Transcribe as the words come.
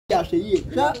ya hwe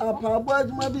sha apabo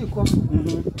adwuma bi ko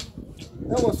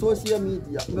ewo social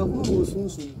media me hunu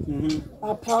sunsun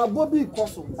apabo bi ko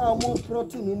so amo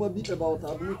protein no bi about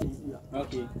Adom Kyei.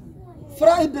 Okay.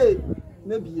 Friday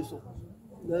maybe so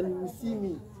then you see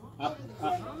me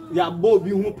ya bo bi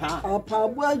hu pa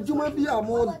apabo adwuma bi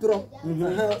amo draw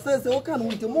say o kan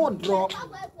wunti mo draw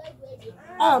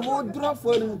amo draw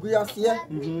for him guase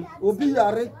obi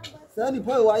yare say ni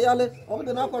boy wa yale o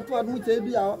de na kwato Adom Kyei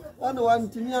bi a ana wa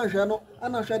ntimi ahwe no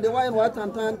ana hwe de wa yen wa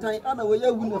tantan ana we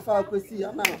ya wu na fa akwasi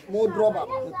ana mo draw ba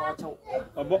me pa chaw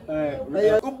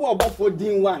obo obofo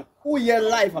din one who ye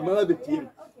life ababa be piem.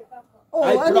 Oh,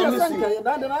 I promise you.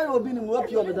 That I will be in the up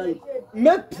your day.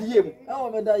 Me piem. How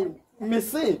am I dying? Me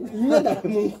say, me that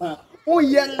mumpa. Oh,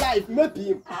 your life, me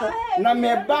piem. Na me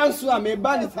ban so me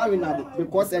ban is having that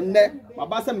because and my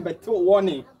basem beto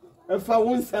warning. If I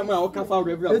won't say my okafa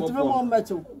reverend. It's no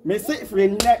more. Me say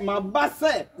friend my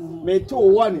basse me to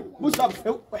warning. Push up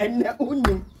and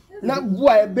unim. Na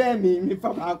boy bear me fa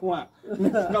akwa.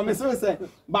 Na me say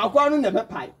ba akwa no na be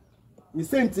pai. Me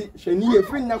senti hwani e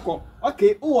free nako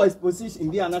okay who was position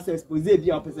in the anasa expose be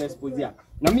your person expose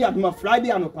na me aduma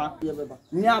Friday anopa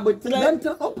ni abotre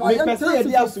me person e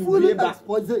dia so be ba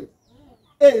expose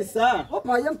eh sir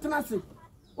opa yam tenase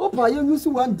opa yam use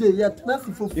one day ya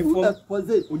tenase for full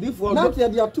expose odifo now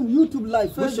they are to YouTube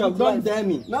live Facebook don't dare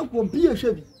me now go be a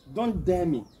shebi don't dare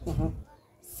me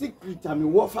secret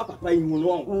am wo fa papa yin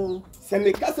no se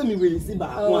me kase me we si ba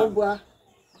akwa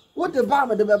what the ba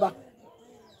me de beba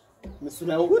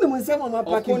Mr. Who the one some my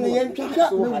packing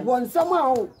one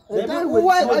somehow.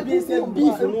 Why being said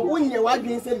beef? When you are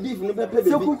being said beef, no pepper.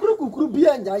 So could be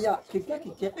and ya,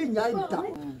 keke, in ya.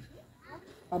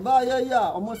 Abaya, ya,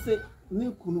 almost say,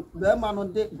 Niku, the man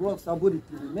on deck blocks are body.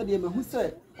 Maybe who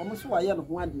said, almost why I have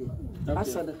 1 day. I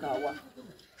said the car.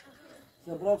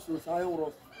 The blocks was I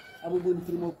will be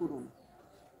 3 more kurum.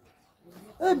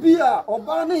 A beer or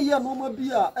barney, ya, no more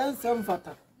beer, and some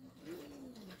fatter.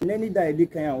 Any day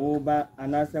kan oba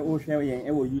anasa o hwe yen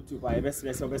e wo YouTube a be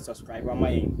subscribe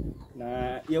ama yen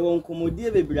na ye won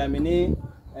komodie bebra me ne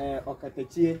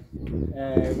okatachie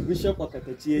bishop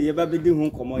okatachie ye ba bedi hu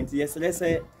comment ye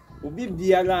sele obi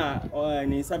biara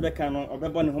ni sabeka no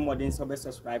obebo ne homodin so be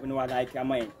subscribe no wa like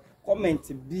ama yen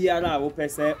comment biara wo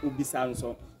pese obisa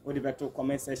nso wo de beto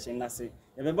comment section na se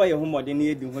ye bebo ye homodin ne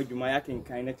yedi hu adwuma ya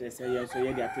kenkan na tese ye so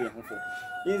ye de ato ye hofo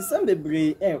in some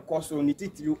bebre koso ni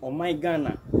titiri o my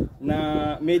Ghana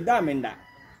na meda menda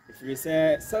if we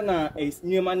say sana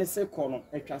nyema ne se kono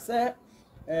etwa se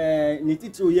ni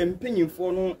titiri ye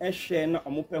mpanyimfo no ehwe na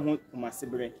omope ho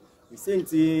masebre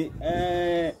senti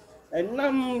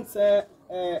enam se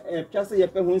etwa se ye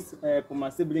pe ho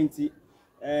masebre nti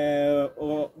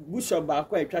o bishop ba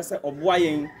kwa etwa se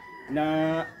oboayen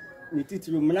na ni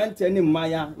titiri mnante ne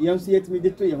mmaya yenso yetimi de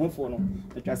to ye hofo no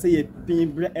etwa se ye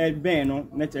pin ben no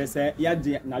na kire se ya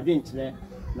de na dwenkire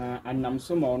na anam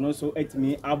so ma ono so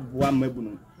etimi aboa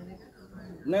mabunu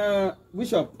na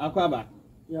bishop akwaba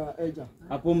ya eja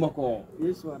apomboko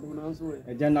yesu adom na so we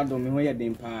eja na dom ho ye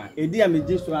den pa edi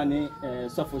ameji so ane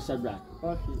sofo shadrach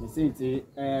okay senti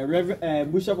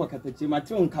bishop okatachi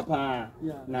mate nkapa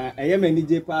na eyemani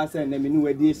je pa se na menu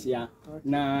wadi ehia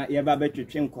na ye ba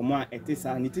betwetwe nkomo a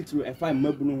etisa ni titru efa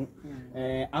mabunu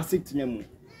asitina mu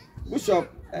bishop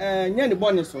nya ne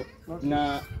bone so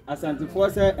na asantifo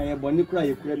se bone kura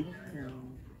ye kura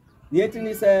ni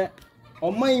etini se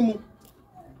oman mu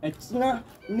etina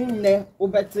ni ne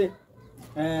obete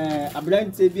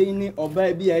abrante bi ni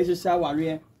oba bi a ehihia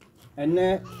ware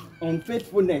ene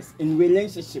unfaithfulness in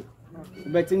relationship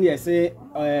obete ni say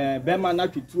bema na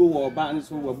twituo wo oba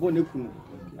nso wo bone kunu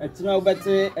etina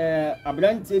obete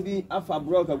abrante bi afa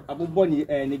brok abobọ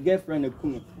ni girlfriend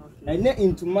kunu ene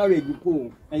into marriage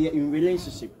po in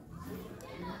relationship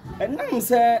enam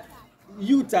say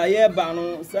youth aye ba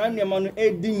no sa nneema no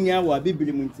edinya wa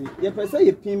bibiri munti ye pese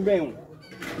ye pinben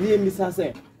ni emisa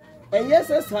say eye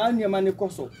say sa nneema ne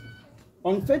koso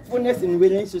unfaithfulness in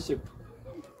relationship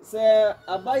say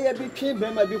abaye bi twe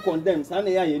bema bi condemn sa na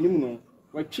ya yenim no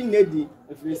wa twi nedi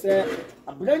efiri say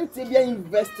abrante bi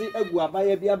invest agu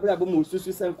abaye bi abrabo mo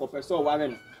susu say nkofeso ware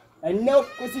no enne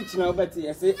kosi china obeti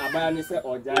yese abaya ne say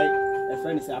ojai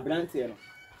efe ni say abrante no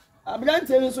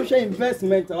abrante no so share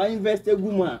investment wa invest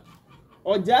agu mu a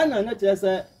ojai na kire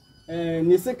say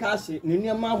ni se cash ni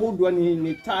niam ahodo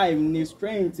ni time ni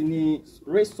strength ni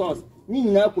resource ni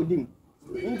nyina kodim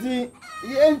nti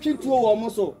ye ntwituo wo mo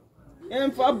so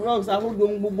emfa blogs ahodo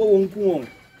ngbobo wonku won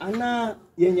ana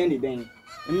yenya ni den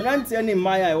mmerante ni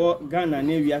maya wo Ghana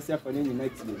na wiase afa ni nyina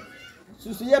tie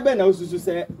susu ye be na osusu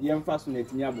se ye mfa so na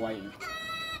tinya aboa yin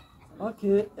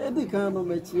okay edi kan no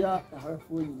mechia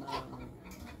ahafo nyina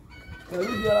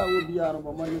biara wo biara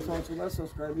bo mo so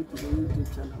subscribe to the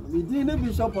YouTube channel. Me din na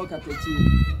Bishop Okatechi.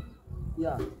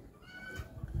 Yeah.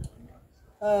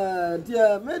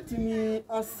 Dear metimi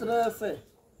asrese.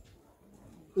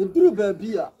 Eduru ba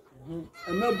bia.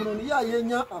 Emebunu no ya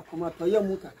yenya akomatoya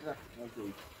mu kakra.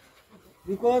 Okay.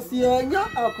 Because yenya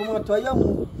akomatoya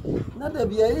mu na da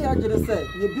bia ye agire se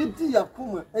ye bedi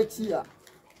yakoma achi a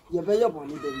ye be ye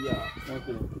boni da bia.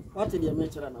 Okay. What did you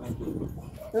mention na?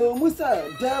 Musa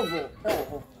devil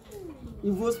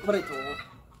evil spirit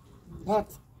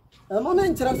but no na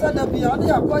nkyerɛ sɛ da bia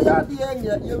ne akɔya adeɛ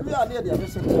nyɛ yɛwi adeɛ de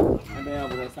abɛhyɛ no ɛbɛyɛ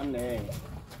abɔ sam na ɛyɛ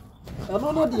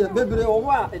ɛno no deɛ bebree wɔ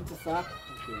hɔ a ɛte saa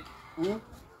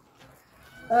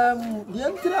deɛ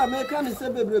ntiri a mɛka ne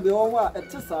sɛ bebree wɔ hɔ a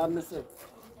ɛte saa ne sɛ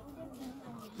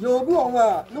yɛ obi wɔ hɔ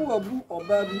a ne wabu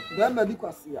ɔbaa bi bɛrima bi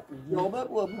kwasea yɛ ɔbaa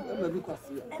bi wabu bɛrima bi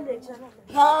kwasea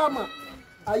paama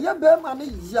ayɛ bɛrima ne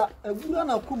ya awura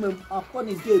na komam akɔ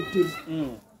ne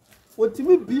dedem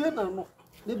otimi bie na no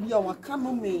ne bia waka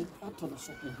no me ato no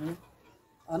so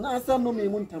ana asa no me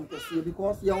mu ntam kɛseɛ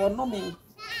because yɛ wɔ no me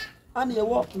ana yɛ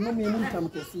wɔ no me mu ntam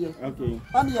kɛseɛ okay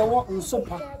ana yɛ wɔ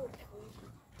nsopa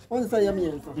on say yɛ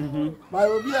miɛnsa ba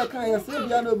obi aka yɛ sɛ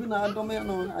bia na obi na adome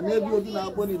no ana bi obi na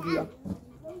abɔ ne bia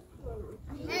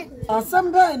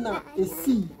asɛm bɛn na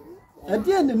esi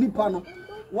ɛdeɛ na nipa no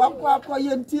wakwa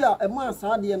yenti a ema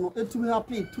saade no etumi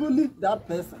happy truly that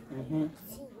person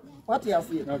what you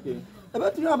say okay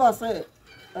ebetumi aba say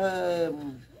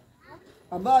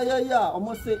abaya ya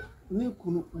omose ni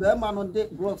kunu be ma no de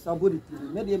blocks abodi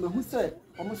tiri me de mehu say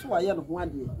omoso wa ye no ho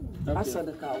ade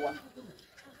shadrach wa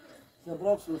the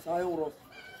blocks so say woro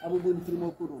abodi tiri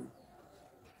mo kunu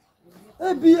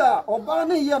ebia oba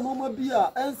na ye no ma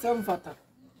bia ensem fata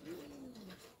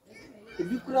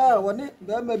ebi kura woni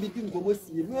be ma bi di nkomo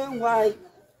sie me why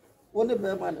woni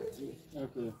be ma na tie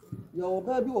okay ya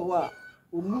oba bi wo ho a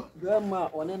omu be ma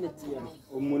one ne tie no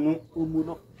omu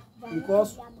no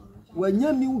because when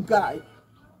you new guy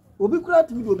obi kura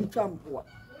timi do obi champoa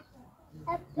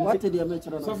what did you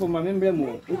mention so for my member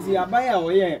mo iti abaya wo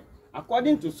ye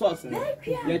according to source no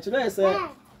ye kire say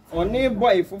oni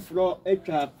boy fufuro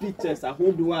etwa pictures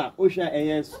ahodo a o hwa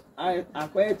eyes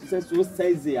akwai to say so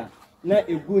size ya na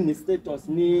egu ni status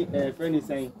ni friend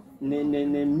saying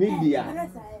ne media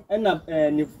na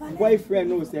ni boyfriend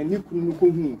no say ni kunu ko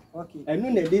hu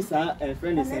enu na dey sa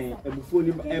friend saying ebufuo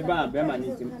ni eba abema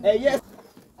ni tim yes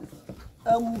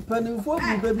penifo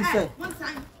bu baby say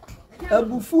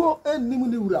ebufuo ennim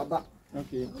ni wuraba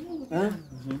okay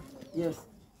yes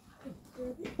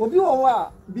obi wo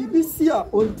a BBC a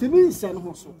ontimi nhyɛ no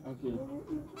ho so okay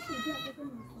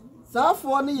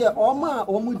saafo ne ye oma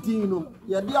omudin no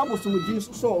ye de abosomudin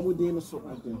so omudin no so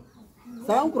okay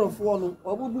saa nkrofo no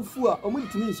obubufu a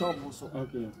omuditimi nhyɛ ho so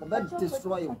okay oba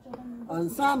destroy you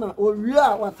ansana owie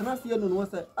a watena se no no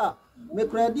say me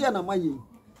krade na maye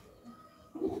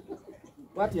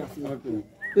what you say okay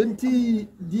enti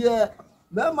die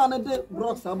be ma ne de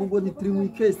blocks abubo di 3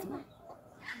 week case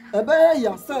ebe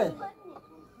ya say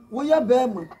wo ya be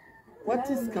ma what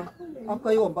is ka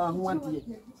akoy oba ho ade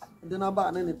de na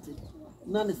ba na ne ti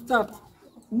na ne start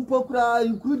mpokura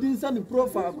including send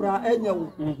profile kura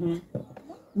enyewo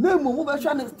nemu mo be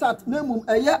hwa ne start nemu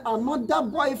eye another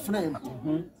boyfriend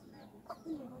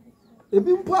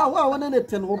ebi mpo a wa wona ne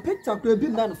te no picture kura bi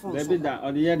na ne phone so da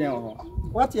o de ye den ho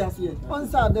what you say on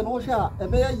side no hwa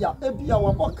ebe ya ebia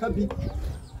wa boka bi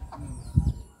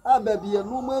ababi e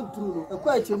no ma duru no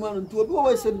ekwa achimu no nti obi wo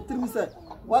we hye trim say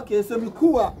wa ka esemi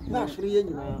kuwa na ahwere ye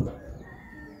nyina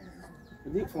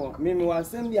for me was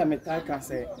send me a metaka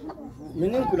say me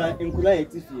nkura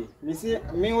etifie me say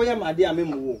me wo ye made a me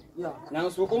mo na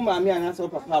so o ma me ana so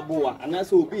papa boa ana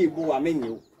so obi boa me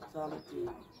nyew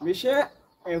me share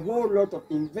a whole lot of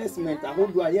investment I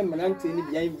hold do I am an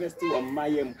be investing on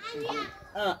my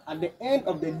at the end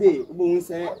of the day we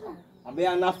say abe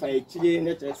ana fa echire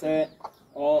ne say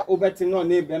or obeti no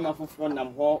na be ma foforo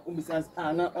nam ho ubisa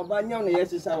na oba nya no ye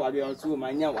hisa wale on so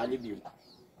ma nya wale bi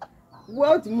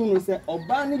what mean say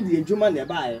oba ne di adwuma na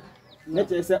bae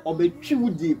ne say obetwi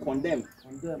wudi condemn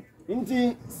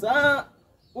nti sa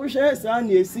wo hwe sa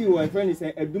na esi wo friend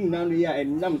say adum na no ya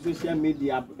enam social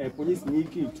media police ni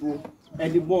kitu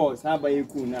the boss have a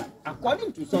kuna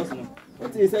according to source no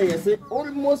what is say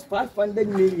almost 500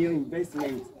 million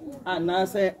investment and now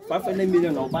say 500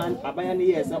 million of ban abaya ne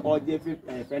yes or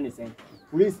different friend saying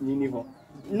police ni ho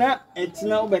na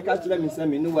etina obeka tell me say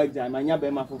me no waja manya be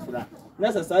ma fofura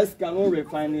na say size can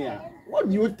refine here what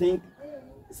do you think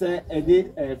say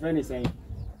a friend saying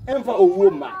emfa owo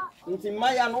ma nti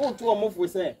maya no to omofo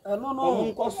say no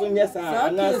nkoso nye sa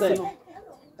na say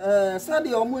said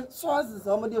the sources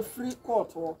the free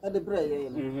court or at the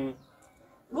brain.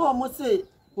 no almost say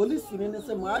police in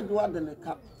say my Ajoa than a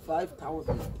cap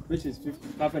 5,000. Which is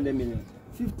 500 million.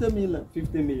 50 million.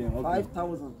 50 million. Okay.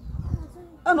 5,000.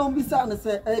 And on beside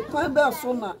say a climb bear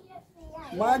sona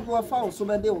my Ajoa found so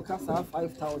that they will cast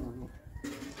 5,000.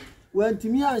 When to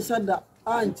me I said that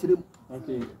I ain't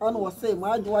okay. And was say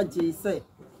my Ajoa J say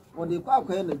or the quack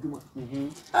and the Juma.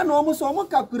 And almost almost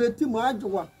calculate my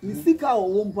Ajoa, the sicker or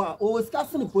wompa or was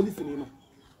casting the police in him.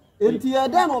 And the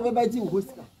then over by Jim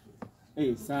Whisker.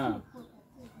 Hey, sir.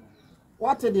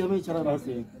 What did the amateur?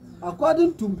 Okay.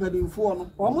 According to Penny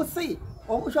Form, almost say,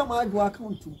 almost my Ajoa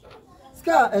account to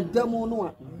Scar a demo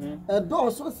no a door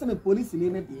so send a police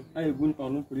in it. I wouldn't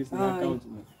on police account.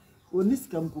 On this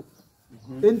campo.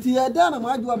 And the Adana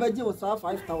Ajoa by Jim was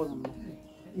 5,000.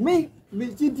 Me,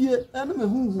 Gidia, enemy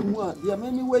who are the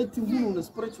many way to win the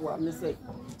spiritual, and say.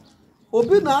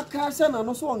 Obi na aka na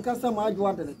no so onka sa ma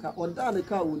Ajoa de ka o da ne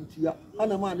ka wontua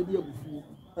ana ma ne bia bufu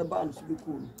e ba no so be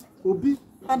cool obi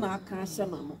ana aka na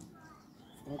no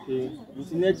okay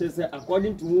you nature say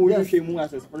according to who you shemu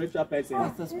as a spiritual person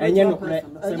enye no kre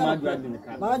say ma Ajoa de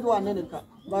ka ma Ajoa ne ka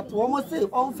but wo mo say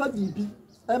on fa bibi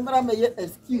emra me ye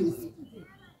excuse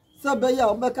say be ya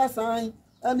o be ka san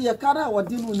ene ye kara wo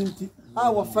de no nti a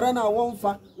wo frɛ na wo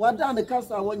mfa wa da ne ka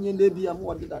sa wo nye na bia mo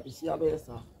wo de da hia be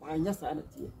sa anya sa na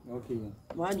tie okay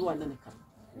ma Ajoa ne ka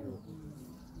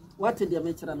what did you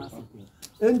mention na say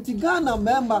enti Ghana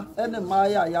member ene ma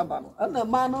ya yaba no ene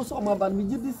ma no so ma ba mi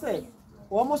gidi say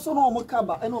wo mo so no mo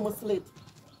kaba ene mo slate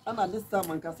ana this time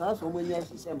man ka sa so mo nya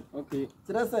hihye okay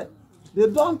say they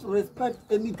don't respect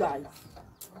any guys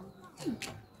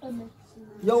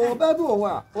yo baby wo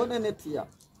wa one ne tia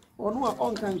onu a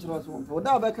on kan chiro so mpo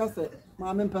da be ka say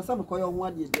ma me mpesa me koyo ho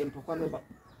ade je mpokwa be ba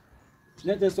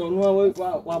let us know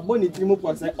wa boni timo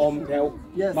kwa say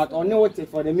yes but on what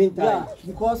for the meantime yeah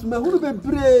because me hunu be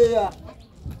bree a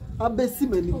abesi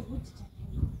mani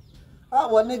a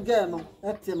woni ge no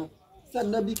ete no say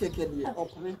na bi keke die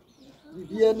opre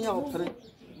bibie ni opre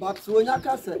but so nya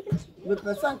ka say me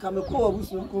pesa nka me ko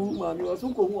abusu nko hu ma no so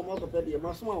nko hu o ma papa die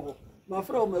ma so ho ma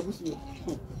fra o ma abusu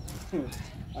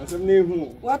asem na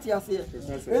ehu what you say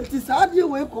enti saadie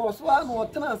we ko so a no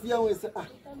tena ase we say ah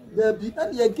da bi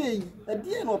ade agei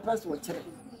ade no press wo kire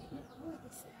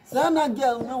sana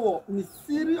girl no wo ni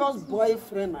serious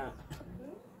boyfriend a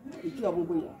iki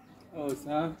abobo ya oh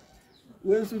sir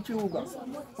we su chi uba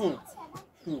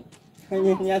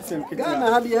kanye nya sem kita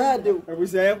Ghana ha bi ha de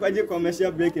abusia ya kwaje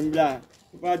commercial break mbla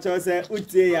kwa cho say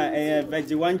utie ya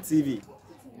Veg 1 TV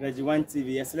Veg 1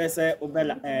 TV yesle say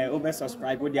obe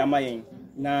subscribe odi amayen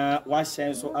na wa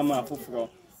share so ama afoforo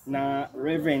na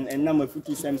Reverend and na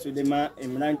mafutu sem so de ma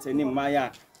emrante ni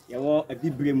maya yewo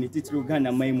abibrem ni titiro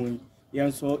Ghana maimun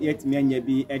yen so yetimi anya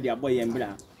bi e de aboye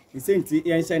mbra nsenti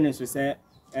yen hye ne so say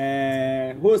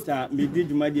host a me di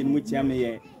dwumade mu tia me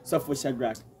ye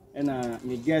past.shadrach na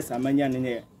me guest amanya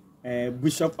ne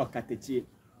Bishop Okatechi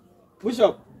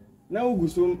Bishop na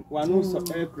uguso wanu so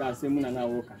class mu na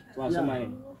woka wa so mai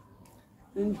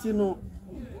enti no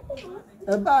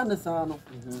eba ne sa no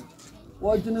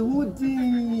wo dwene hu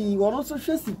di wono so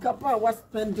hwe sika pa wa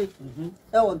spend e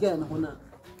wo gen ho na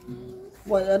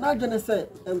wo na dwene se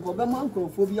enkobe ma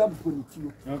nkrofo bi aboko ni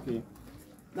tio okay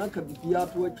na ka bibia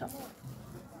to atwa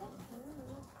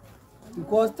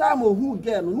because time who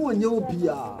gen no onye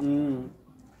obia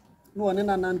no one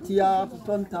na nantia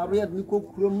ton tariad ni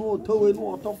kokuro no towe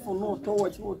no otofo no to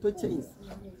watch no to change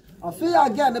afi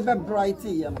again be bright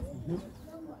here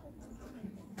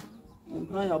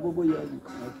no ya bobo ya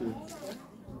okay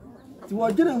ti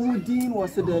wajire hu din wo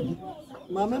se da bi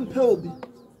ma me mpe obi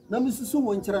na misusu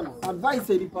won kire no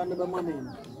advice eri pa ne be ma me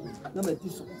na ma ti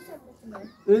so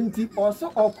enti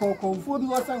oso okokonfo bi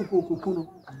wasan kokoku no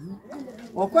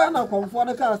okwa na konfo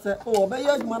ne ka se o be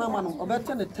ye adwuma na ma no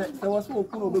obete ne te se wo so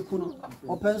oku no obeku no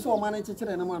openso o ma ne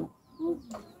kikire ne ma no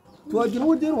to wajire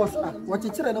hu din wo sa wo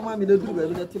kikire ne ma me na duru ba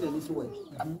bi na tele ni so wa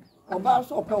oba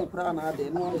so ope opra na ade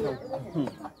no on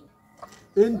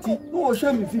enti no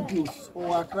show me videos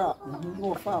o akra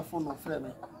no fa fo no frɛ me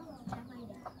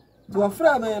to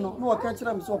frɛ me no ka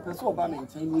kira me so pɛ so ba me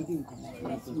nkyɛn no di nkomo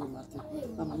na si o mate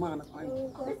na mama na kwan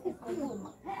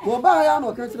to ba ya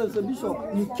no ka kira so bishop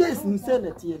in case ni say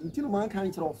na tie nti no man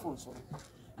kan kira o fon so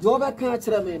do ba ka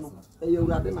kira me no e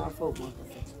yewurade na afa o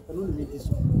ma no me di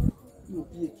so no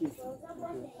bi case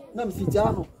na me si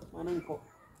ja no man nko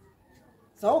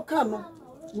sa o ka no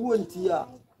wo nti a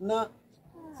na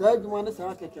sa adwuma ne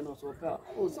sa keke no so ka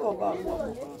o so ba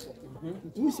no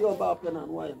du si oba pe na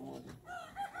no aye mo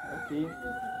okay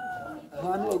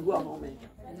ha no ogu a moment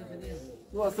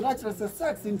no asra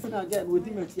sex in again we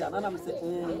di na na me say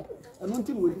enu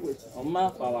nti we di we o ma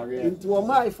fa ware nti o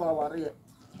ma fa ware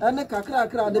ene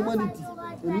kakra de maniti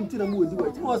eni ntira mu odi wa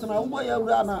ti wo so na wo ya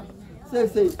wura na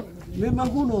say me ma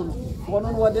hu no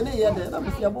ono no de ne ye de na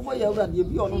bisi abobo ya wura de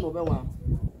bi ono no be wa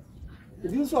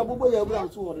ebi nso abobo ya wura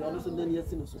nso wo de ono so de ne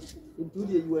yesi no so ntu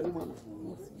de yi wani ma no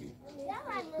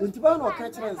nti ba no ka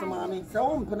kire nsema ani se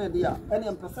wo mpene de a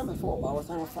ene mpese me so ba wo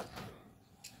san fa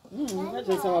na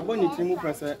je se wa boni trimu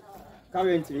prese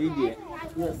currently there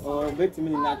yes or betimi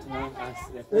ni na tena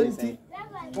as enti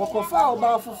okofa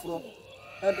oba foforo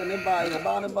ede ne ba ye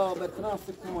ba ne ba obetena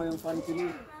se kama ye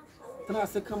mfantini tena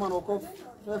se kama no okof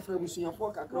frefre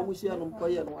busuafo kakra mu hia no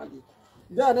mkoye no ade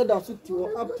da ne da so ti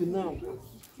up to now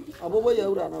abobo ya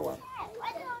wura na wa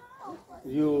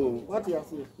yo what you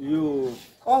say yo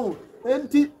oh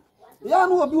enti ya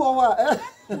no obi wo wa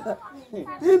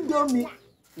indomi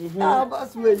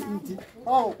bas we enti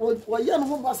oh wo ye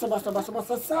no basa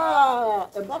sa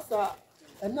e basa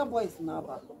ena boys na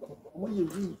ba mo ye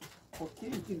wi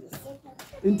okay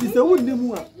enti se wonni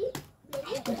mu a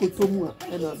ko mu a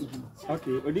ena bi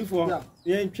okay odifo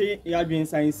ye ntwe ya dwen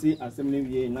science assembly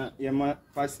wie na ye ma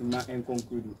fasima en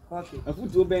conclude okay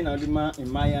afutuo ben na odima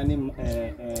emaya ne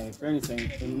friends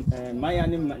emaya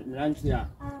ne mrantia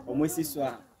omosi so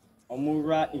a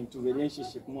omura into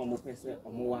relationship mu omopese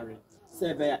omoware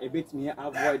se be ya ebetimi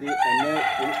avoid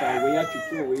ene we ya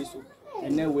tutu we so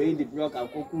ene we the block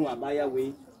akoku abaya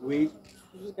we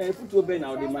afutuo ben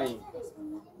na odima yin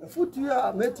afutuo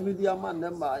a metimi dia man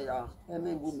na ma ya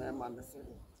ene bu me man se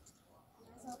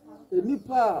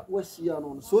enipa wahia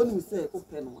no so nim se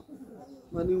open no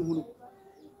mani hunu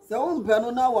se won pe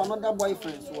no na wa no da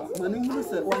boyfriend so a mani hunu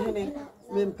se wo hene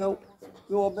me mpe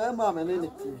yo be ma me ne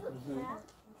ti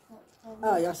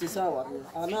ya sisa wa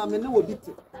ana me ne wo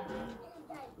biti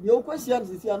ye okwahia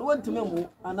sisi ana wantime mu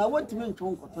ana wantime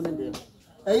ntwon koto ne de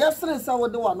eya sere sa wo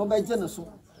de wa no be je ne so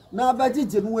na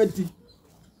abagije no adi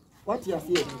what you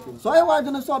say so I wa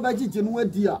gene so abagije no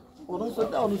adi a ono so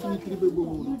da ono so nikiri bebo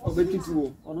mu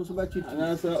obetituo ono so ba twitu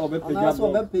ana so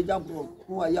obepeja bro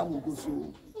no aya mu go so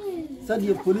said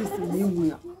the police ni mu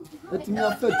ya etimi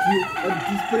afatuo e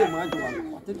display ma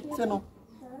Ajoa se no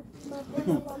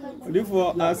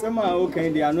odifo asema okay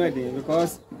they are not there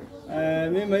because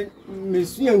me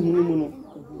sua hunu mu no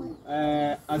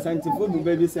asantifo bu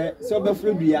baby se so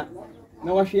obefro bia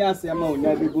na wahwe asema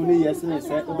onya bebo no yes ne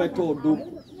se obeto odo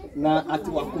na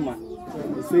atiwakoma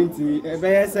senti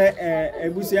ebe se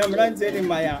ebusia mrante ni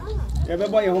maya ebe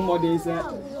boy ho modern se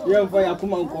ye mfa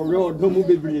yakoma nkore odo mu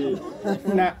bebre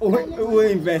na o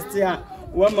invest ya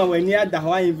wama wani ada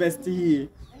ho invest here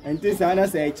enti sana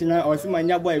se echina o si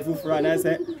manya boy fufuro na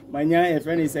se manya e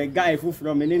friend se guy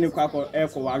fufuro me ni kwako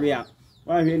ware a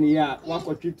wa hwe ni ya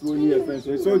wakotwituo ni e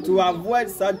friend so to avoid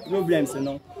such problems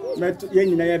no met ye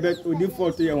nyina ye bet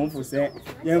odifo to ye honfo se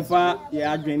ye mfa ye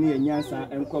adwene ye nyansa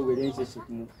enko relationship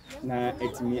mu na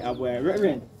etimi aboy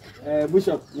reverend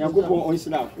bishop yakopon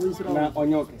onshira na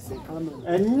onyo kese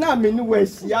na me ni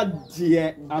wahia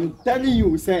de I'm telling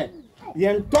you say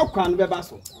ye ntokwan beba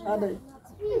so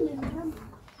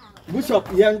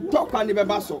Bishop yen talk and the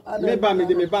basso. Maybe me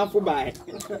the baffle by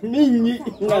me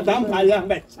Madame Palim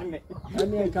Betcheme. I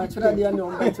mean, catch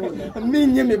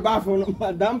the Me baffle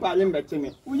Madame Palim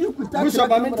Betcheme. You could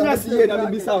Bishop, I'm interested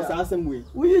in the South Assembly.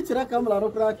 We each come out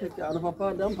of bracket and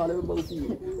Papa Dam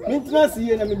Palim.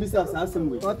 Interested in the South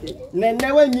Assembly. Okay.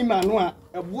 Never me manua,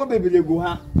 a woman will go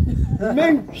ha.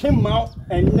 Men came out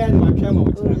and then my camel.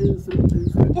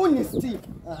 Only Steve.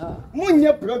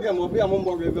 Munya program of your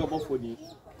mumbo river for you.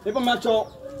 If I'm not sure,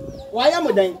 why am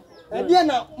I then? I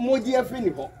na mo dear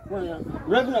friend ho.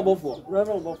 Reverend Abofo.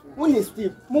 Reverend Abofo. Only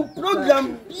Steve. Mo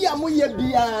program bia mo ye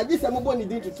bia. This am born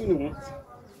dey to tunu ho.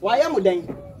 Why am I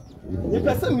then? The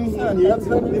person me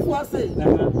hu before say.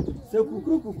 Se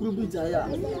kukuru bi jaya.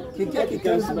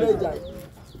 Keke so be jaya.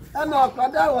 Ana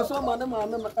akwada wo so ma ne ma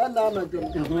me ana na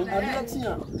dwom. Ade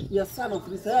tia ye son of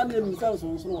this ya na mi san so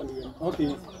no ne.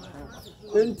 Okay.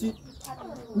 Enti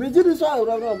me jidi so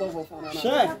Reverend Abofo fana.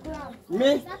 Sure.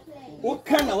 Me o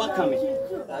kana wakame.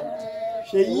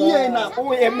 She yie na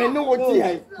o ye me no woti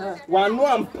hai. Wa no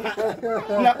ampa.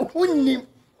 Na unnim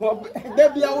da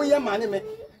bia wo ye mane me.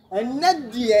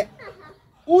 Enne de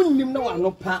unnim na wa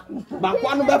no pa. Ba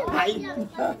kwa no be pai.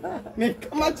 Me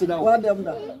kama tira Wa dem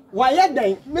da. Wa ye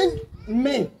dan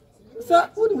me. Sir,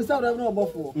 who do we say Reverend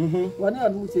Abofo? Wa na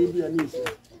adu say bia ni isi.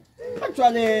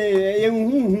 Actually, ye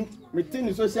hu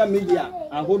meeting social media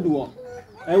ahodo.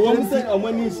 E wo mse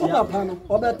omani isi ya. Papa no,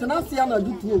 obetena sia na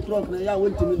du 2 o'clock na ya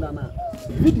wentimi na na.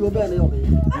 Video be na yobe.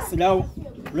 Islaw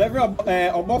Reverend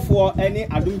Obofo any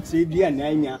Adom Kyei Duah Ei na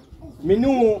anya. Me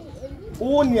no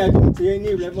wo ni Adom Kyei ni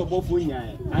Reverend Obofo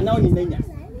nya. Ana oni na nya.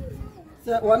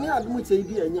 Say one Adom Kyei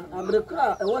Duah Ei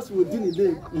abrekra e was we din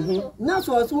name. Na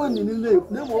so was one in name.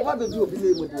 Na mo ba be do bi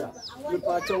name dia. Me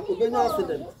pa cha ko be nya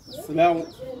accident. Salaam.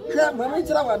 Ke ma me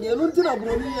kira wa de no ntina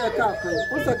broni ye ka kwan.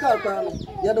 O se ka kwan no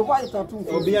ye de white tattoo.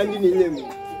 Obi andi ni name.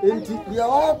 Enti dia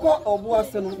okọ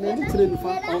obuase no na ni kire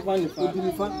nifa Onfa nifa. odi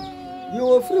nifa. Dia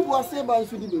o free buase ba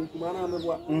nso di be nkuma na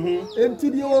meboa.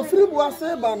 Enti dia o free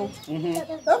buase ba no.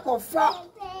 E ko fa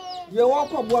ye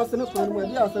okọ buase no kwan mo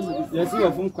dia asem bi. Yes,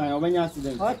 you from kwan obenya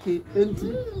accident. Okay,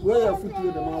 enti we ya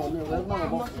futu de ma wona we ma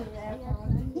bo.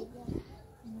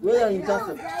 We ya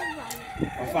intercept.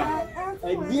 Ofa.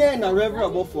 Dia na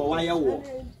reverend abofo wa ye wo.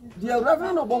 Dia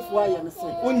reverend abofo wa ye ne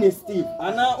say. Oni Steve,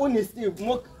 ana oni Steve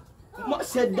mo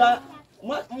sheda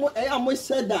mo mo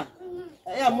sheda.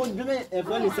 Mo dwene e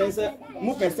friend say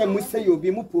mo pese mo say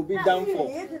obi mo probi down for.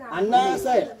 Ana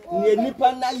say ne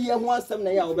nipa na ye ho asem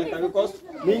na ya obeka because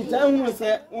me ntan hu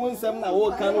say won sem na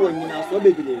wo kan wo nyina so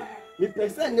bebele. Me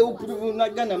pese ne wo prove na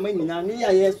Ghana man nyina ne ya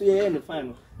ye so ye ne fan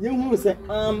no. Ye hu say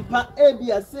ampa e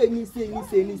bia say ni ti.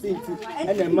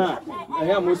 Ene ma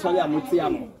ya mo so ya mo ti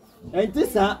am. Enti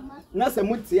sa na se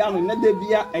mo ti am na da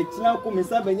bia e kina ko me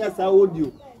sa banya sa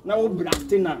audio na wo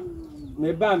bractina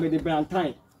me ba me de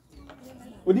brantan.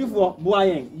 Odifo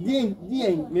boayen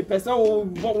dien me pesa wo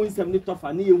bo winsem ni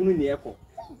tofa na ye hunu ne eko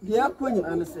de akonyin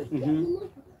ane se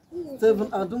seven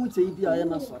Adom Kyei Duah Ei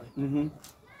na sore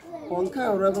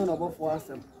onka reverend abofo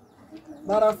asem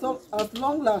but as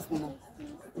long last no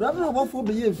reverend abofo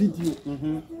be ye video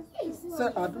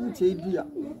say Adom Kyei Duah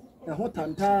e ho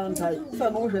tantantai say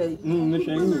no hwei ne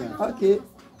hwei okay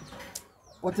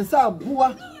what is a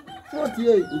bua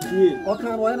 48 o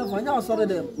kan wo na fanya asore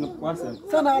dem no kwasem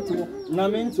sana ato na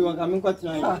me nti wo ka me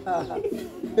kwatran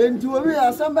enti obi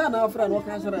asamba na afra no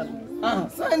kan sere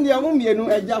sande amu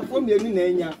mienu ejafo mienu na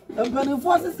enya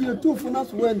empanifo asisi etufu na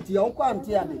so anti o kwa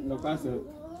anti ade no kwasem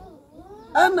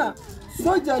ana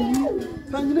soja ni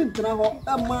panyini ntra ho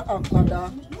ema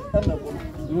akwada emebo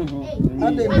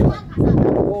ade ni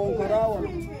o nkara wo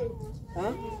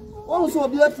o so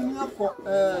obi atimi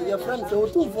akọ your friend say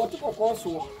otufu otoko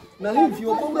so na himfi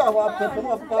obura ho apepe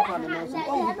no papa na so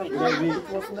o hu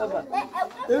papa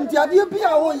enti ade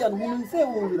bia wo ya no nse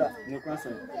wo wira no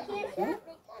kwasem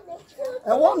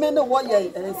e wo me no wo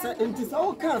ye enti sa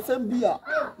wo kan asem bia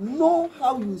know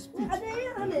how you speak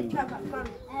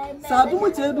sa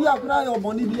Adom Kyei Duah akura yo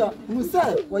boni bia nu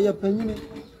say wo ye panyini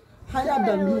higher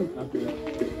than you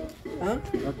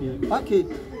okay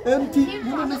enti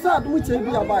you no say Adom Kyei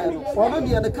Duah ba ye no ono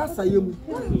de de kasa yemu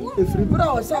efiri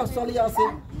bra wo sha sole ase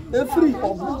efiri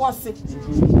obuase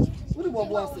wuri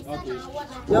obuase okay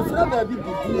ya fra ba bi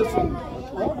bidie so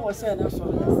ono wo say na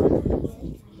sole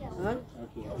ase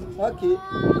okay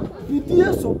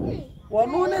bidie so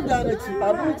wono ne danachi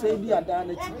Adom Kyei Duah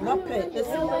danachi na pe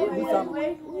esi bisa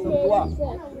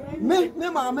so me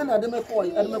ma na de me ko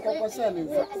say ne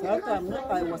sa time no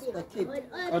I was a kid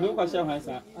Adom kwa share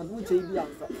hansa Adom Kyei Duah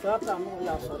sa time no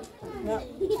ya so na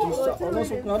ono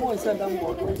so kwa no say dan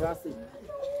mo grasi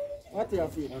what you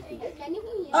feel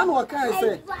anu akai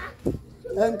say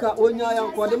enka onya ya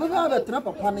nko de me ba betra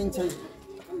papa ne nkyai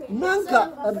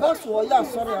nanka eba so ya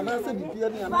sori ana se bibia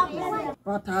ni ana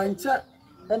pata nche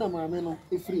ena maame no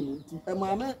efiri no nti e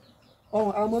maame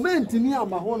a moment ni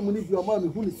ama ho no ni bi o ma me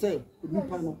hu ni say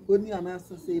nipa no oni ana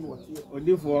se no wote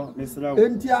odifo mesra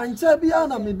enti anche bia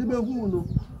na me de be hu no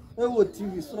e wo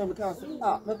TV so na me ka say me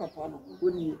papa no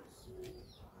oni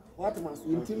what must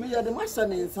enti me ya de ma hye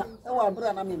ne nsa e wa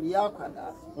abra na me ya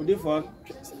akwada odifo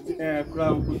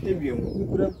kura ko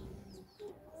tebiem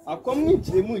akom ni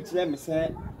kire me say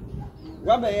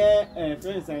wa be ye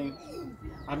friend say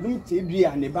Adom Kyei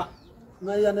Duah ne ba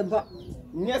na ya ne ba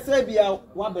nye se bia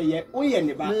wa be ye o ye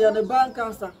ne ba na ya ne ba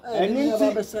nkansa eni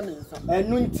ba be hye ne nsa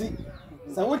enu nti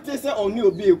sa wote se oni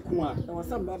obi eku a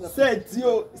se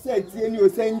tie ni o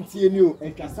se ntie ni o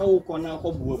etwasa wo kọ na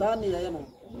akọbuo sa ne ye no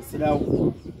sira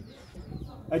wo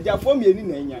ajafo mieni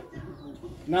na enya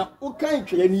na ukan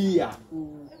twere ni ya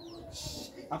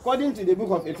according to the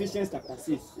book of Ephesians chapter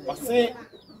 6 say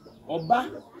oba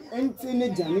enti ne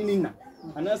janini na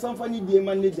ana sanfa ni die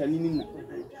man ne janini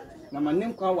na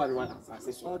manen kwa warwa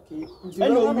asase so okay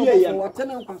ena owie ya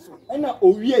watene nkwa so ena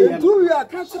owie ya ntu wi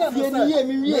aka kire no ye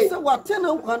mi wie se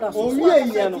watene nkwa na so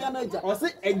owie ya no o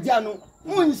se eja no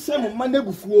munhye mo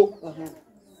manebufuo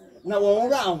na won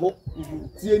ra ho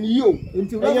tie ni yo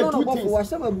nti eye tuti wa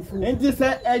shama bufuo nti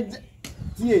se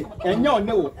tie enya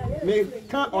one wo me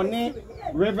ka one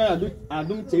Reverend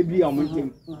Adom Kyei Duah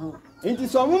omuntem nti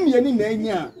so mo mieni na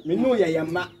enya me no ye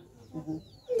yema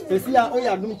sesi a o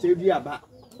ya Adom Kyei Duah ba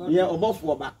ye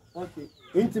obofo ba okay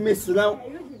nti me sira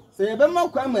Say, Bema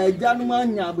Kwama,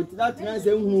 Janumania, but that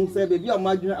answer who said, baby, a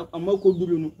margin of Amoko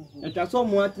Dulu, and I saw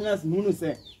more tenants who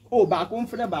say, oh, back home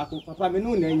for the back of Papa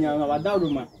Menuna, our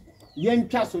Daruma, Yen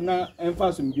Castle now, and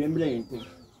Fassum, Jemblay.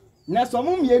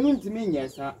 Nasomum Yenun to me,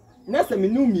 yes, sir. Nasa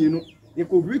Minum, you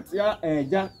could reach ya,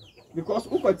 because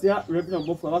Ukotia,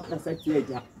 revenue for our cassette,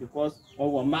 because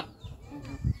our map.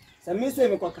 Some may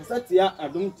say, Cassette,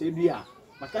 Adom Kyei Duah Ei.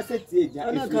 My cassette,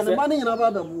 and money in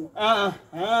Abadam.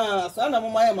 Son of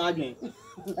my margin.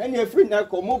 And your friend now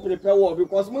come up prepare war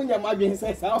because Munya margin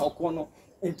says our corner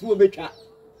and 2 bit chat.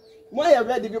 Why are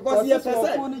ready because yes, I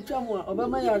said,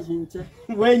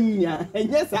 when ya, and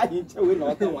yes, I didn't tell you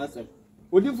not once.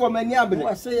 Would you for many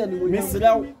abbe? Say, Miss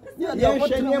Lau,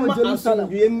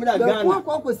 Jerusalem,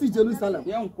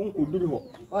 young Uncle Duro.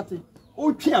 What?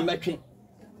 Oh, Chia Machin.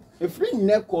 A friend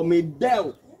neck call me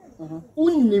Dell.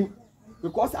 Unim.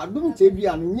 Because Adom Kyei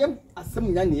Duah Ei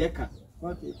asem nya ne yeka.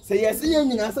 Say yes yen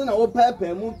nyina se na wo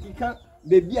pepe mu kika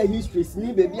baby a history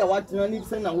ni baby a watena ni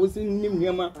se na wo se nim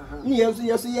niema. Ni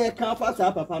yeso ye ka fa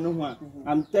sa papa no ho a.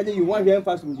 I'm telling you one here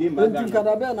fast game ba. Ntin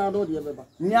kada be na do de beba.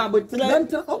 Ni abotre.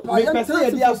 Me pese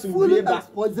ye dia asumdie ba.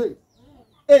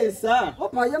 Eh sir.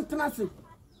 Opa yem tenase.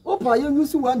 Opa yem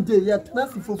use one day ye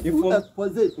tenase for full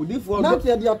expose. Now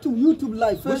there are 2 YouTube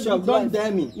live. Facebook don't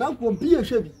dare me. Now go be a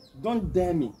shebi. Don't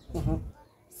dare me.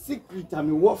 Secret I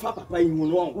mean what papa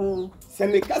in wrong. Say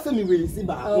me case me will see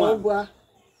ba.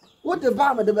 What the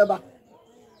bar the baba?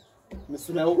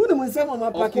 Mr. Who the some of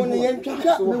my packing me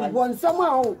one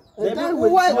somehow.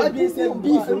 Why being said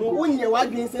beef and when you are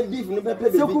being said beef no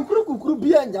pepper. So kukuru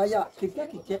be and ya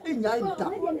keke in ya.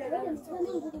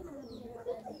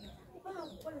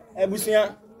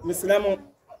 Ebusia Mr. Lamon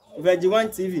Veg1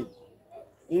 TV.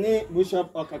 Ini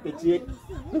Bishop Okapetie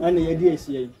and the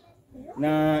idea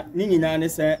na ni nyina ne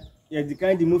se ye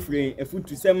dikan di mufre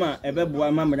efutu sema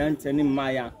ebeboa mamrante ne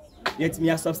maya yetimi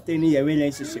a sustain your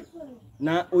relationship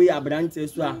na oyi abrante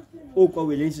so a okọ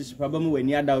relationship abamu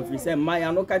wani ada ofri se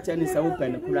maya no ka che se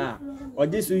open kura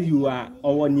odi so you a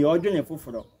owo ni odwene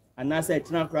foforo ana se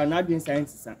tena kura na adwen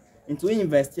science sa into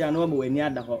invest ya no wani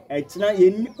ada ho e tena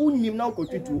ye unim na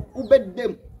okotutu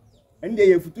ubedem ende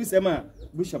ye futu sema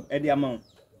bishop edi amount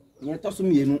ye toso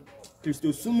mienu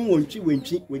Christo sumu wonchi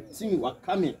wetimi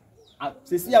wakame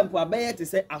sesi ampo abaye te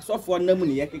se asofo namu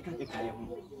ne yekeka keka ye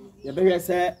ho ye behwe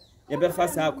se ye befa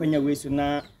sa akwanya wesu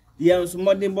na ye nso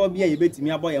modern bo bia ye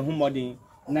betimi abo ye ho modern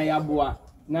na ya boa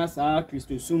na sa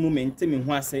Christo sumu mentemi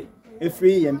ho ase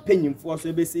efri ye mpanyimfo so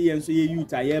ebesi ye nso ye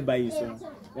youth aye ba yi so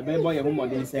ye be bo ye ho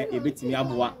modern se ye betimi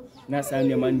aboa na sa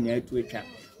nneema nya atu atwa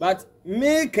but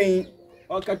me kan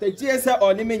okatachie se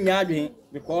oni me nya adwen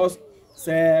because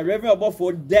say Reverend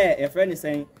Obofo there a friend is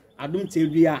saying Adom Kyei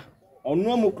Duah Ei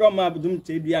ono mu kroma Adom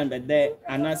Kyei Duah Ei and there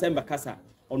anase mbakasa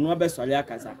ono be sori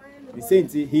akasa the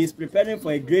saint he is preparing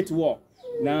for a great war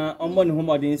na ombo ne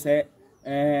homodin say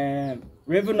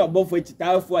Reverend Obofo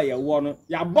chitafo aye war no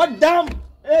ya bodam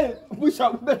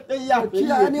Bishop be ya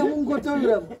ani mungoto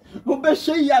wiram mo be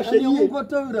hye ya hye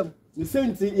mungoto wiram the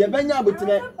saint ye benya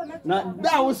abotire na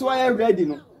da wo so aye ready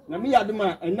no na me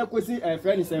yaduma enna kwesi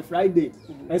friend say Friday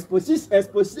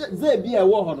exposition ze bi e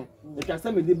wo ho no e ka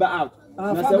say me di ba out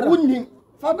na say wunni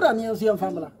fabra ne enso yem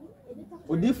famla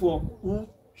odifo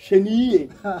hweniye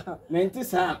na enti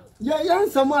sa ya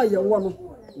nsama ye wo no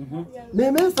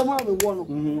me nsama we wo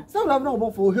no sabra na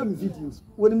Obofo hem videos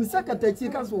when me secretary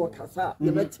ka so kasa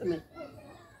ye betime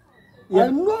I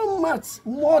know much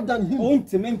more than him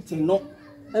no.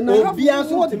 And I have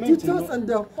more details and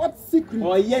the hot secret.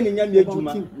 Oh, yeah, Nyami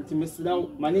Ejuma.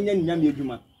 Mr. Maninya Nyami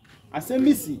Ejuma. I say,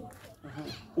 Missy,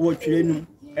 or Chilenu,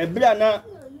 a brana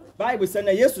Bible said,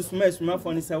 yes, to smash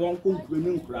for and say, one cook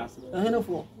women class. A hand of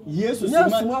four. Yes,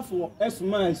 smart for as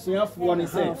man, smart for one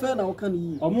is a fair now can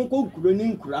you. Or Moko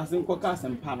running class and cocas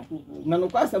and panel. None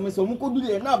of us, I'm so Moko do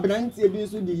it now, but I'm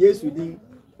saying, yes, within.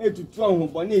 To try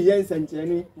Bonnie, yes, and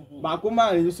Jenny.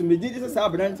 Bakuma, you should be did this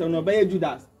branch on obey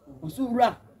Judas.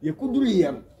 Osura, you could do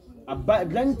him. A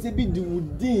branch be do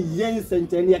yes, and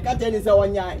Jenny. I can't tell you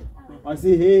one eye. I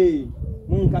say, hey,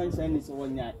 moon can't shine is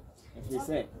one eye. If they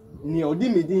say, near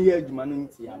Dimi, dear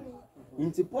Jumanity.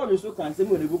 Into Paul, so can say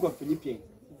the book of Philippians.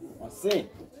 Or say,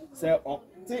 or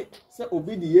say,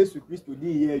 obey the yes to Christ to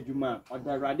the year Juma, or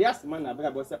the radius man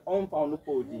about say, unfound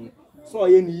holding. So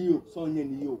you, so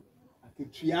you.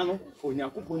 Triano or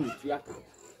Yakupon Triaka.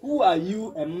 Who are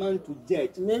you a man to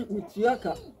judge? Name with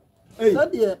Triaka. Hey,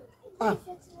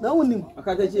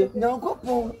 now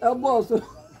couple a boss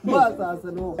as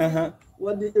no.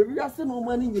 What the reason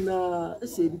money in a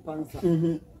shady pants.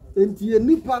 And the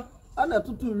Nipa and a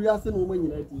two reason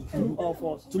money in or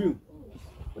force. True.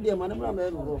 Dear man,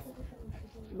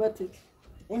 but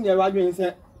Only a radio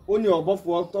say only about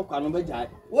for talk and over.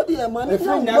 What do you man?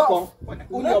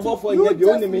 Only about for the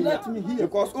only me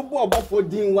because about for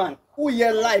doing one. Who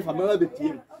your life about the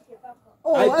team.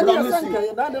 Oh, I promise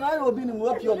you. That I will be in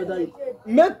work over there.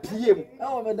 Met him.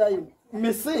 Over there.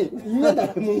 Me say,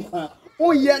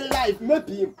 oh, your life, met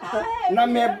him. Now,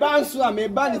 me ban so I may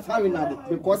ban it having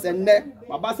because and then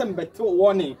my bassam better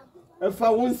warning. If I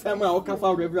won't say my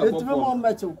okafa river,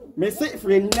 me say,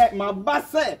 friend, my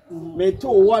basse may to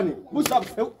warning. Push up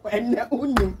and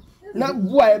only not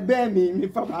boy bear me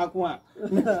from Aqua.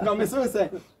 No, me so say,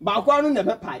 Bakwan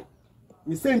never pie.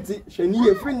 Me sent it, she need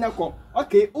a friend now.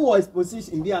 Okay, who is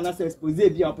position in the another expose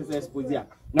the opposite expose.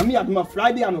 Now me at my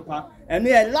Friday and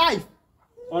we are live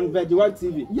on Ajoa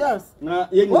TV. Yes. Now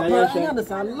you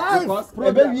understand live because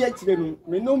every actually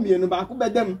me no me no back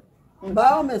with them.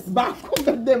 Back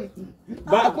with them.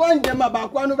 Back one them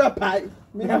back one over pie.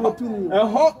 Me no to me.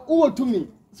 Who to me?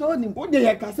 So ni who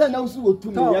dey kasa na so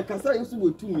to me. Ya kasa you so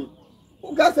to me.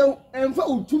 Who kasa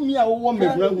emfa to me a wo me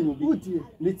bra hu obi.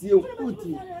 Letie.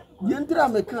 Yentra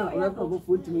meka reverend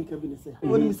for timi kabine say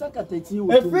oni misaka tachi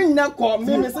wo efin na ko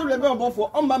me say reverend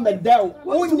for on ma medal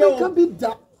onye ka bi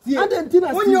da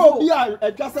adentina onye obi a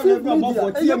etwasa reverend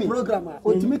for tie mi program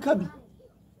otimi ka bi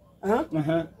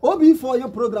obi for your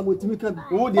program otimi ka bi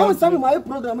o sabe my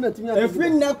program na timi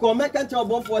efin na ko meka cha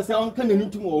obo for say on ka na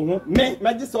nitum wo ho me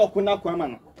je say okuna kwa ma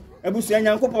no ebusu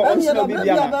nyankopon on se obi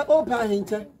bia na o pa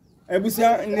hinche ebusu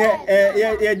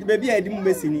ye baby a edim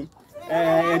besini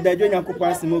Dajo Nyankopon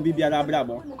asem obi biara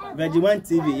abrabo Ajoa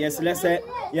TV yes let's say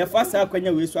ye fasa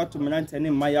kwanya we so atomrante ne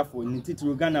mayafo ni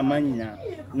tituru Ghana manya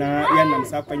na ye nam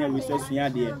sa kwanya we so asua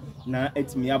de na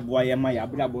etimi aboa ye maya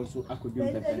abrabo so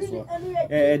akodum pepe so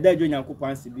Dajo Nyankopon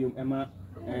asem ema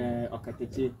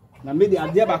okateche na me de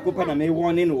ade ba ko pa na me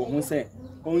warning no ho say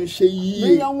on hye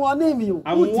yi I'm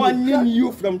warning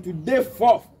you from today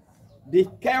forth be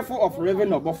careful of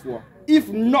Reverend Obofo if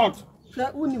not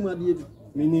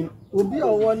meaning obi a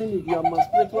warning if you are my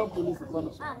spiritual police for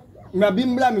ma bi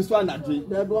mbla mi so anadwe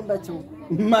dey go becho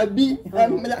ma bi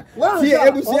mbla see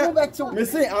ebusia me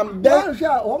say I'm there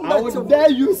I will dare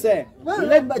you say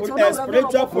let the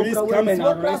spiritual police come and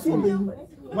arrest me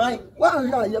my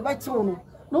wa ya becho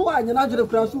no wa anya na jere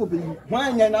kura so obi wa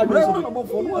anya na jere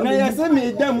na ya say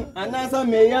me dem anasa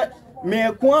me ya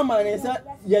me ko amane say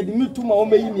ya di mituma o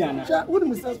meyi mi ana sha wo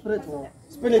me say spirit wo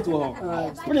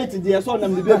spirit dey so na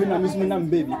me baby na me na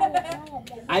baby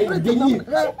I believe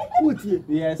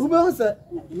yes ube say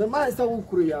me man say wo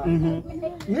kuru ya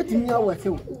yetimi ya wa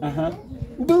kew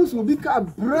ube so bi ka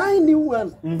brand new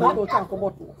one that o ta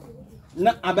koboto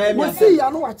na abaya mi say ya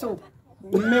no wa chew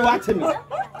me watch me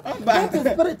but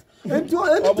spirit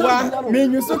obuwa me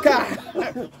nyusuka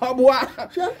obuwa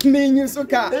me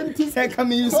nyusuka se ka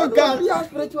me nyusuka ya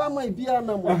spiritual man bia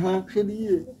na mo hwede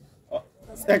ye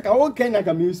se ka wo ken na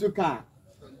ka me nyusuka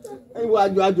e wa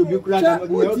ajo bi kura ka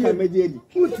me o ka meje edi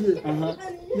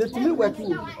yetimi waki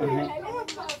wo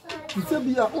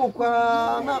bia o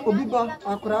kwa na obi ba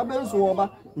akura be nso oba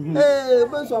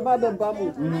benso oba be ba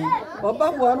mo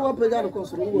oba mo anu opega ko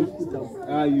so wo kuta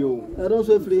ayo e don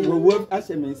so free wo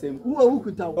asem wo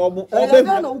kuta obo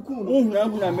na uku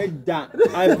no me da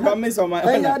I promise on my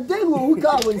ya den wo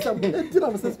ka wo nsam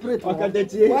tira me spirit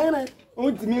okadachi why na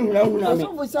untimi huna me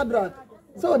so shadrach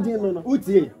so din no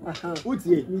utie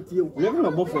never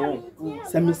no bofo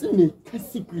se me se me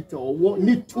secret owo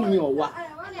ni tumi owa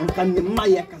nka ne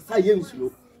maye kasa ye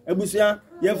nsulo ebusia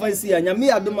ye fancy anya me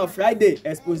Adom Friday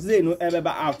expose no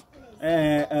ebeba out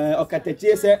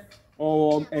okatachi se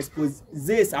o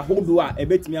expose ahodo a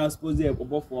ebetimi expose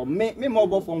obofo me mo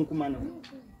obofo nkuma no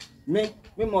me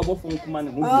mo obofo nkuma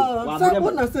no wa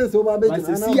be na say so ba be na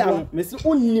me se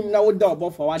onnim na wo da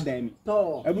obofo wa dan mi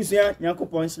ebusia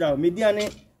Nyankopon hira mediane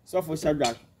so for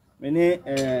shadrach me ne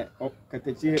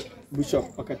okatachi bishop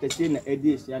okatachi na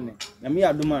edi esiane na me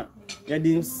Adom a ye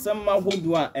di sama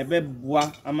hodo a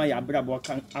ebeboa ama ya brabo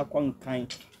kan akwankan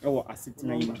ewo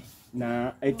asetina yi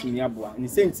na etimi aboa ni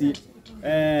senti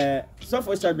so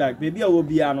for shadrach baby a wo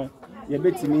bia no ye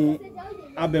betimi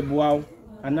abeboa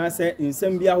anase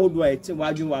nsem bia hodo a eche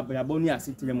wadwe wa brabo ni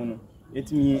asetina mu no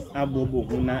etimi abobo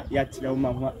ho na ya kire ma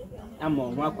ho ama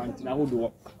ho akwantina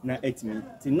hodo na etimi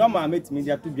ti normal metimi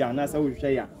dia to bia anase wo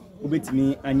hwe ya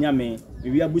obetimi anyame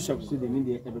we bishop so de ni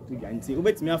de ebetu bia nti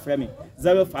obetimi afra me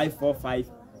 0545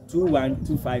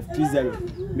 212520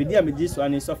 media meji so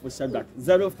ani so for shadrach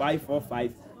 0545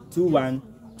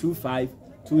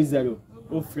 212520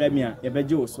 o frame a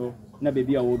yebeje wo so na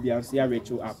baby a wo bia so ya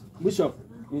reach up bishop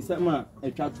insama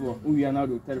etwato o wi na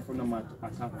do telephone number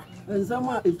aka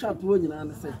insama etwato nyina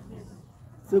ne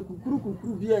se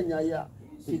kukuru bia nya ya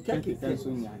keke so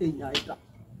nya enya ita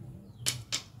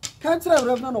Can't tell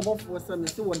Reverend of for some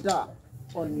see what that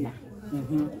on me.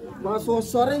 So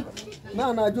sorry,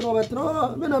 man. I do not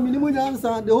know. Men are minimum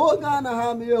answer. The whole Ghana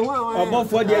have me. About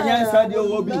for the answer, you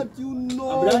will be. You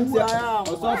know, I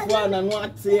so far, and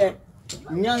what say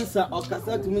Nyansa or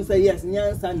Casa to me say yes,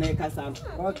 Nyansa, Nekasan.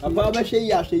 About she,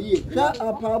 shut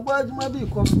up, our words might be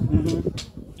come.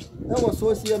 That was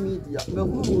social media. The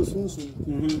who was soon.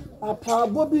 A power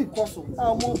Bobby Cosso.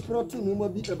 Our more protein will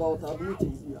be about our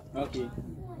beauty here. Okay.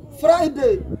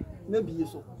 Friday, maybe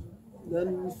so.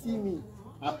 Then you see me.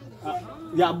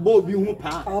 Ya Bobby Whoop.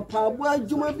 A power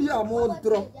Juma be a more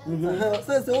drop.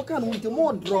 Says, okay, with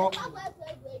more drop.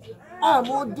 Ah,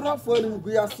 more drop for him,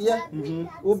 Guyasia.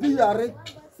 Obi Yare.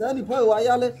 Sani boy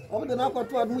wayale obo na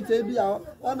kwato admuche bia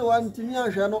ana wa ntimi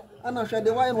ahwe ana hwe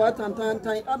de wine wa tantan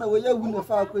ana we ya wu na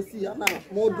fa akwesi ana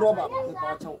mo droba e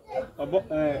pa chaw obo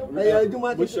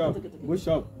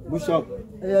bishop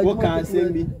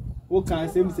wo kan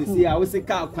sem sesi a wo se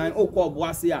ka kwan okọ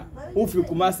obuase a wo firi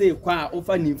kuma se kwa wo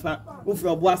fa nimfa wo firi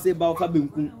obuase ba wo fa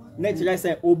benkum na kire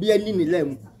se obi ani ni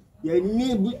lem ye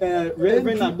ni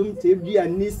Reverend Adom Kyei Duah Ei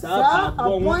ni sa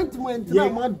appointment na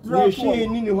ma drop ye shi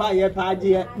ni ho ye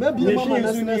paaje maybe mama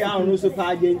na su ni ahun so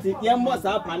paaje nti ye mbo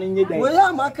sa pa ni nye dai we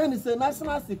ya maka ni say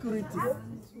national security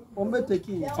o me take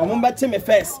it o mo beti me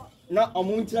first na o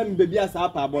mo ntira me bebi asa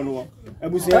pa abo no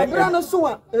abusia ebra no so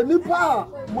a enipa a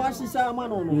mo ahihia ama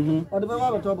no no o de be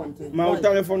wa beto bante ma o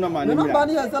telephone number ni number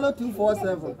ni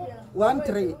 0247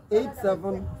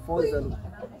 138740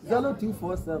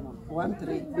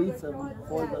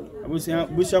 0247-138740.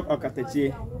 Bishop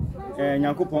Okatachi,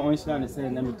 Nyankopon onshira ne say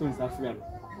na meto nsafia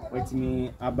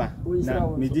watimi aba na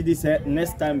me didi say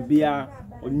next time bia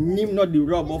onim no the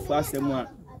rob of asem a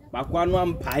bakwa no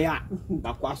ampaya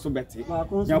bakwa so beti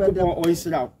Nyankopon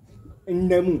onshira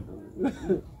nnamu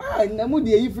nnamu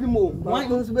de yifiri mo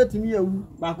bakwa so betimi awu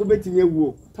bakwa betimi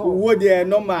awu wo de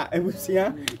normal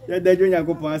ebusia ya dadwo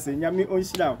Nyankopon ase nyame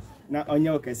onshira na onye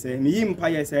okese mi yimpa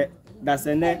yese da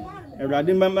sene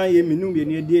Ewurade mama ye minum ye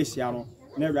ne di ehia no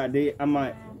na Ewurade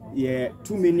ama ye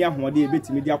too many ahode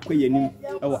ebetimi di akwa yenim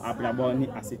ewo abrabo ni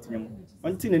asetinem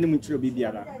onti nanim nchiro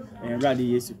bibiara Ewurade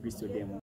Yesu Kristo dem